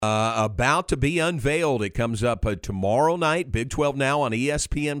about to be unveiled. It comes up tomorrow night, Big 12 Now on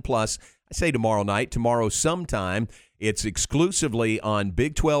ESPN+. I say tomorrow night, tomorrow sometime. It's exclusively on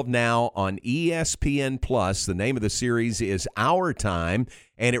Big 12 Now on ESPN+. The name of the series is Our Time,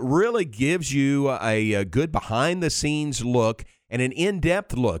 and it really gives you a good behind-the-scenes look and an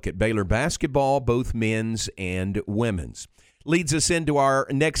in-depth look at Baylor basketball, both men's and women's. Leads us into our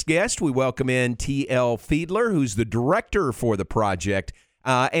next guest. We welcome in T.L. Fiedler, who's the director for the project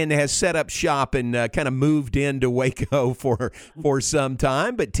and has set up shop and kind of moved into Waco for some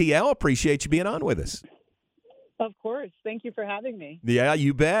time. But T.L., appreciate you being on with us. Of course. Thank you for having me. Yeah,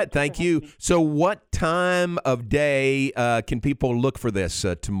 you bet. Thank you. So what time of day can people look for this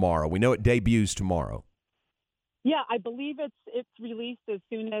tomorrow? We know it debuts tomorrow. Yeah, I believe it's released as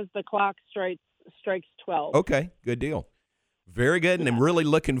soon as the clock strikes 12. Okay, good deal. Very good, and I'm really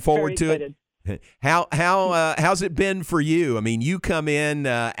looking forward to it. How's it been for you? I mean, you come in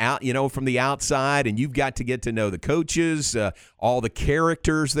out, from the outside, and you've got to get to know the coaches, all the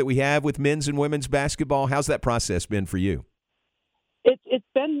characters that we have with men's and women's basketball. How's that process been for you? It's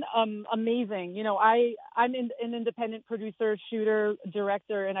been amazing. I'm an independent producer, shooter,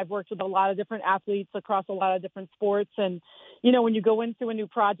 director, and I've worked with a lot of different athletes across a lot of different sports. And, when you go into a new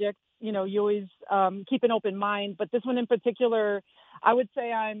project, you always keep an open mind. But this one in particular, I would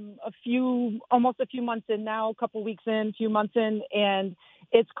say I'm almost a few months in now, a couple weeks in, a few months in, and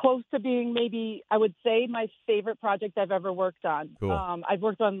it's close to being maybe, I would say, my favorite project I've ever worked on. Cool. I've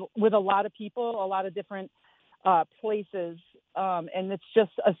worked on with a lot of people, a lot of different places. And it's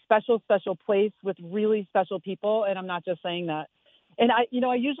just a special, special place with really special people. And I'm not just saying that. And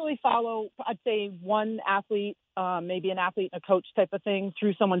I usually follow, I'd say, one athlete, maybe an athlete and a coach type of thing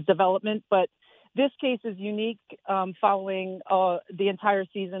through someone's development. But this case is unique, following the entire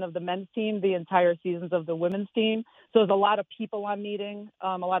season of the men's team, the entire seasons of the women's team. So there's a lot of people I'm meeting,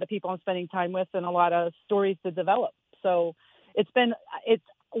 a lot of people I'm spending time with, and a lot of stories to develop. So it's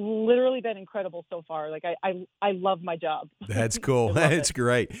literally been incredible so far. Like I love my job. That's cool. That's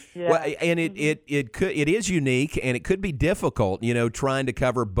great. Yeah. Well, and it is unique, and it could be difficult, trying to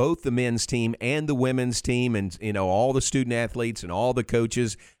cover both the men's team and the women's team, and all the student athletes and all the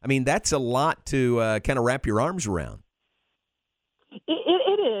coaches. I mean, that's a lot to kind of wrap your arms around.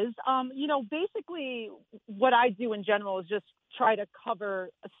 It is. Basically what I do in general is just try to cover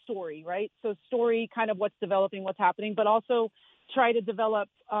a story, right? So story, kind of what's developing, what's happening, but also try to develop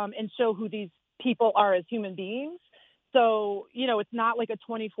and show who these people are as human beings. So, it's not like a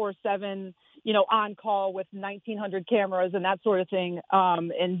 24/7, on call with 1,900 cameras and that sort of thing,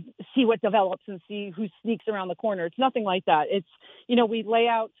 and see what develops and see who sneaks around the corner. It's nothing like that. It's, we lay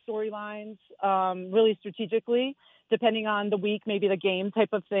out storylines really strategically, depending on the week, maybe the game type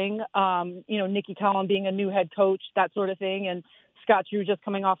of thing. Nikki Collin being a new head coach, that sort of thing. And Scott Drew just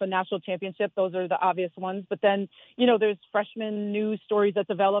coming off a national championship. Those are the obvious ones. But then, there's freshman new stories that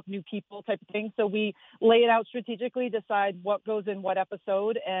develop, new people type of thing. So we lay it out strategically, decide what goes in what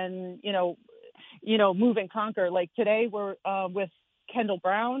episode, and, move and conquer. Like today we're with Kendall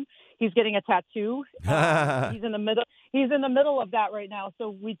Brown. He's getting a tattoo. He's in the middle of that right now.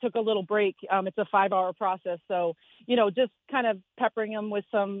 So we took a little break. It's a 5-hour process. So, just kind of peppering him with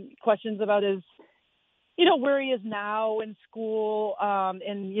some questions about his, where he is now in school,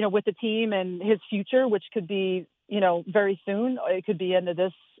 and, with the team and his future, which could be, very soon. It could be into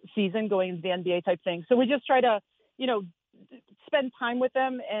this season going into the NBA type thing. So we just try to, spend time with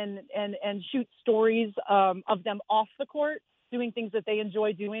them and shoot stories of them off the court, doing things that they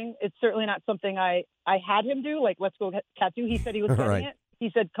enjoy doing. It's certainly not something I had him do, like, let's go get tattoo. He said he was getting Right. it.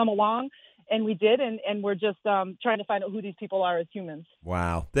 He said, come along. And we did, and we're just trying to find out who these people are as humans.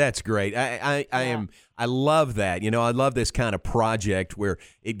 Wow, that's great. I love that. I love this kind of project where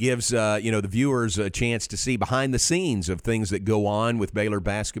it gives the viewers a chance to see behind the scenes of things that go on with Baylor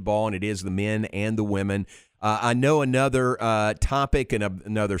basketball, and it is the men and the women. I know another topic and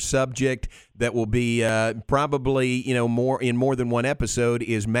another subject that will be probably more than one episode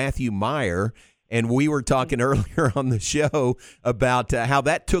is Matthew Meyer. And we were talking earlier on the show about how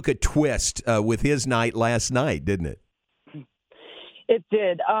that took a twist with his night last night, didn't it? It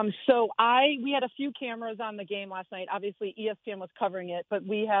did. So we had a few cameras on the game last night. Obviously, ESPN was covering it, but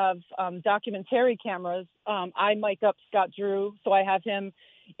we have documentary cameras. I mic up Scott Drew, so I have him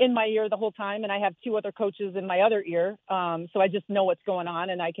in my ear the whole time, and I have 2 other coaches in my other ear. So I just know what's going on,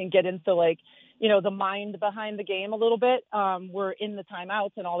 and I can get into the mind behind the game a little bit. We're in the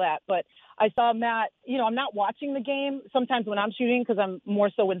timeouts and all that. But I saw Matt, I'm not watching the game sometimes when I'm shooting because I'm more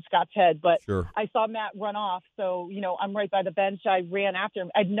so in Scott's head. But Sure. I saw Matt run off. So, I'm right by the bench. I ran after him.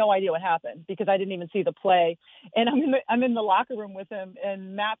 I had no idea what happened because I didn't even see the play. And I'm in the locker room with him.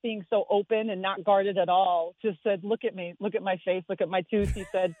 And Matt, being so open and not guarded at all, just said, "Look at me. Look at my face. Look at my tooth." He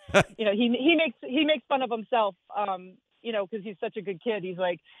said, he makes fun of himself. Because he's such a good kid. He's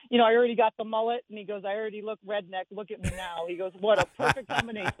like, I already got the mullet, and he goes, I already look redneck. Look at me now. He goes, what a perfect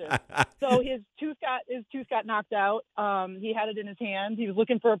combination. So his tooth got knocked out. He had it in his hand. He was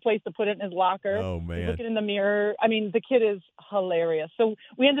looking for a place to put it in his locker. Oh man! He's looking in the mirror. I mean, the kid is hilarious. So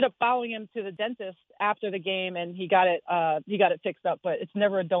we ended up following him to the dentist after the game, and he got it fixed up. But it's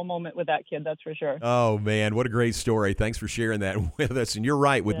never a dull moment with that kid. That's for sure. Oh man, what a great story! Thanks for sharing that with us. And you're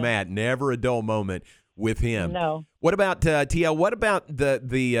right with Matt. Never a dull moment with him. No. What about TL? What about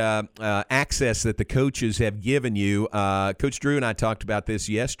the access that the coaches have given you? Coach Drew and I talked about this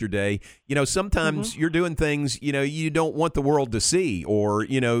yesterday. Sometimes you're doing things you don't want the world to see, or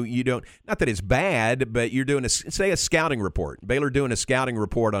you don't. Not that it's bad, but you're doing a scouting report. Baylor doing a scouting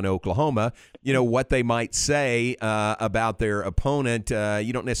report on Oklahoma. What they might say about their opponent.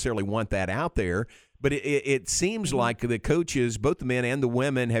 You don't necessarily want that out there. But it seems like the coaches, both the men and the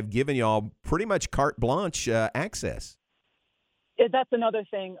women, have given y'all pretty much carte blanche access. That's another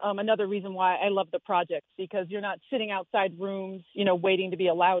thing, another reason why I love the projects, because you're not sitting outside rooms, waiting to be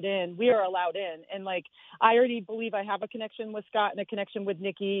allowed in. We are allowed in. And, I already believe I have a connection with Scott and a connection with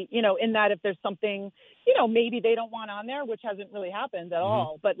Nikki, in that if there's something, maybe they don't want on there, which hasn't really happened at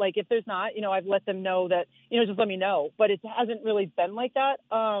all. But, if there's not, I've let them know that, just let me know. But it hasn't really been like that.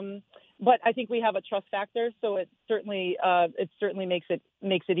 But I think we have a trust factor, so it certainly makes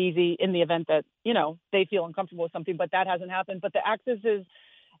it easy in the event that they feel uncomfortable with something. But that hasn't happened. But the access is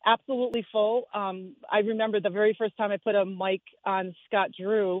absolutely full. I remember the very first time I put a mic on Scott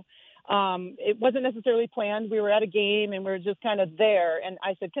Drew. It wasn't necessarily planned. We were at a game and we were just kind of there. And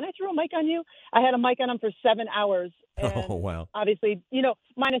I said, "Can I throw a mic on you?" I had a mic on him for 7 hours. And oh wow! Obviously,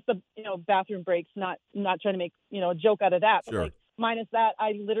 minus the bathroom breaks. Not trying to make a joke out of that. Sure. But minus that,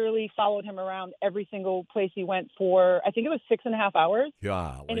 I literally followed him around every single place he went for, I think it was 6.5 hours.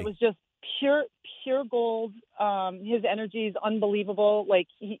 Golly. And it was just pure gold. His energy is unbelievable.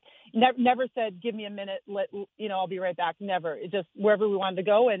 He never said, "Give me a minute. I'll be right back." Never. It just wherever we wanted to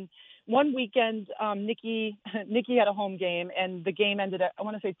go. And one weekend, Nikki had a home game, and the game ended at, I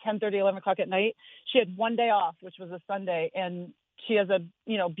want to say 10:30, 11 o'clock at night. She had one day off, which was a Sunday. And she has a,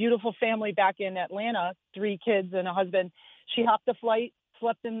 beautiful family back in Atlanta, 3 kids and a husband. She hopped a flight,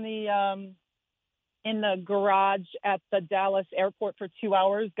 slept in the garage at the Dallas airport for 2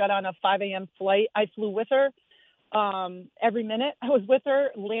 hours, got on a 5 a.m. flight. I flew with her every minute. I was with her,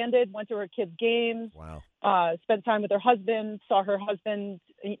 landed, went to her kids' games, spent time with her husband, saw her husband,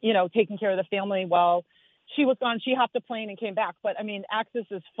 taking care of the family while she was gone. She hopped a plane and came back. But, access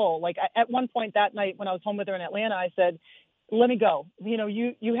is full. At one point that night when I was home with her in Atlanta, I said, "Let me go.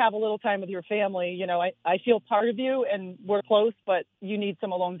 You have a little time with your family. I feel part of you and we're close, but you need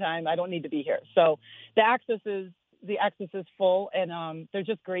some alone time. I don't need to be here." So the access is full, and they're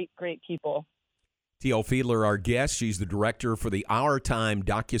just great people. T.L. Fiedler, our guest. She's the director for the Our Time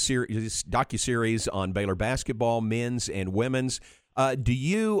docuseries on Baylor basketball, men's and women's. I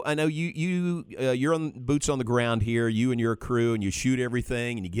know you're on boots on the ground here, you and your crew, and you shoot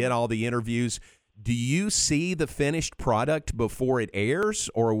everything and you get all the interviews. Do you see the finished product before it airs,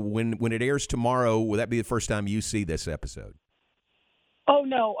 or when it airs tomorrow, will that be the first time you see this episode? Oh,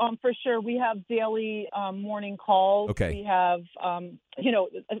 no, for sure. We have daily morning calls. Okay. We have,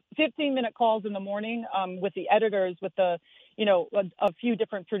 15-minute calls in the morning with the editors, with the, a few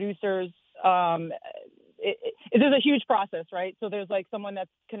different producers. There's a huge process, right? So there's someone that's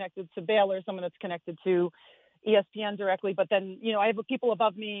connected to Baylor, someone that's connected to ESPN directly, but then, I have people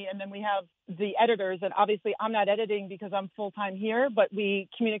above me, and then we have the editors, and obviously I'm not editing because I'm full-time here, but we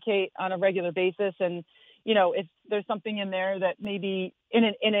communicate on a regular basis. And, if there's something in there that maybe in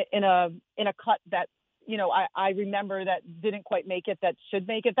a cut that, I remember that didn't quite make it, that should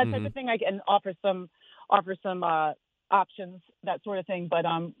make it, that type of thing, I can offer some options, that sort of thing. But,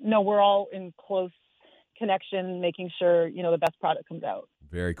 no, we're all in close connection, making sure, the best product comes out.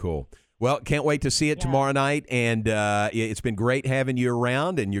 Very cool. Well, can't wait to see it tomorrow night, and it's been great having you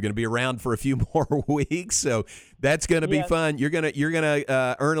around, and you're going to be around for a few more weeks, so that's going to be fun. You're gonna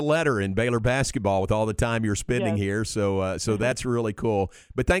earn a letter in Baylor basketball with all the time you're spending here, so that's really cool.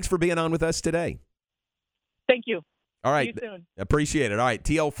 But thanks for being on with us today. Thank you. All right, see you soon. Appreciate it. All right,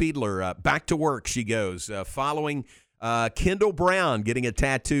 T.L. Fiedler, back to work she goes, following Kendall Brown getting a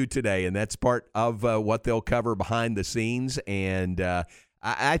tattoo today, and that's part of what they'll cover behind the scenes. And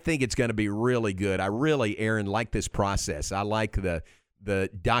I think it's going to be really good. I really, Aaron, like this process. I like the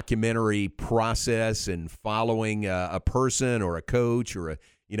documentary process and following a person or a coach or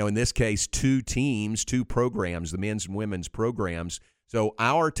in this case, two teams, two programs, the men's and women's programs. So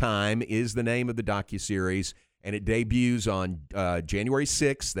Our Time is the name of the docuseries, and it debuts on January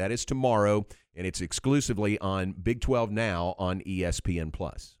 6th. That is tomorrow. And it's exclusively on Big 12 Now on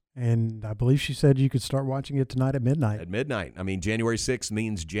ESPN+. And I believe she said you could start watching it tonight at midnight. At midnight. I mean, January 6th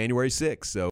means January 6th. So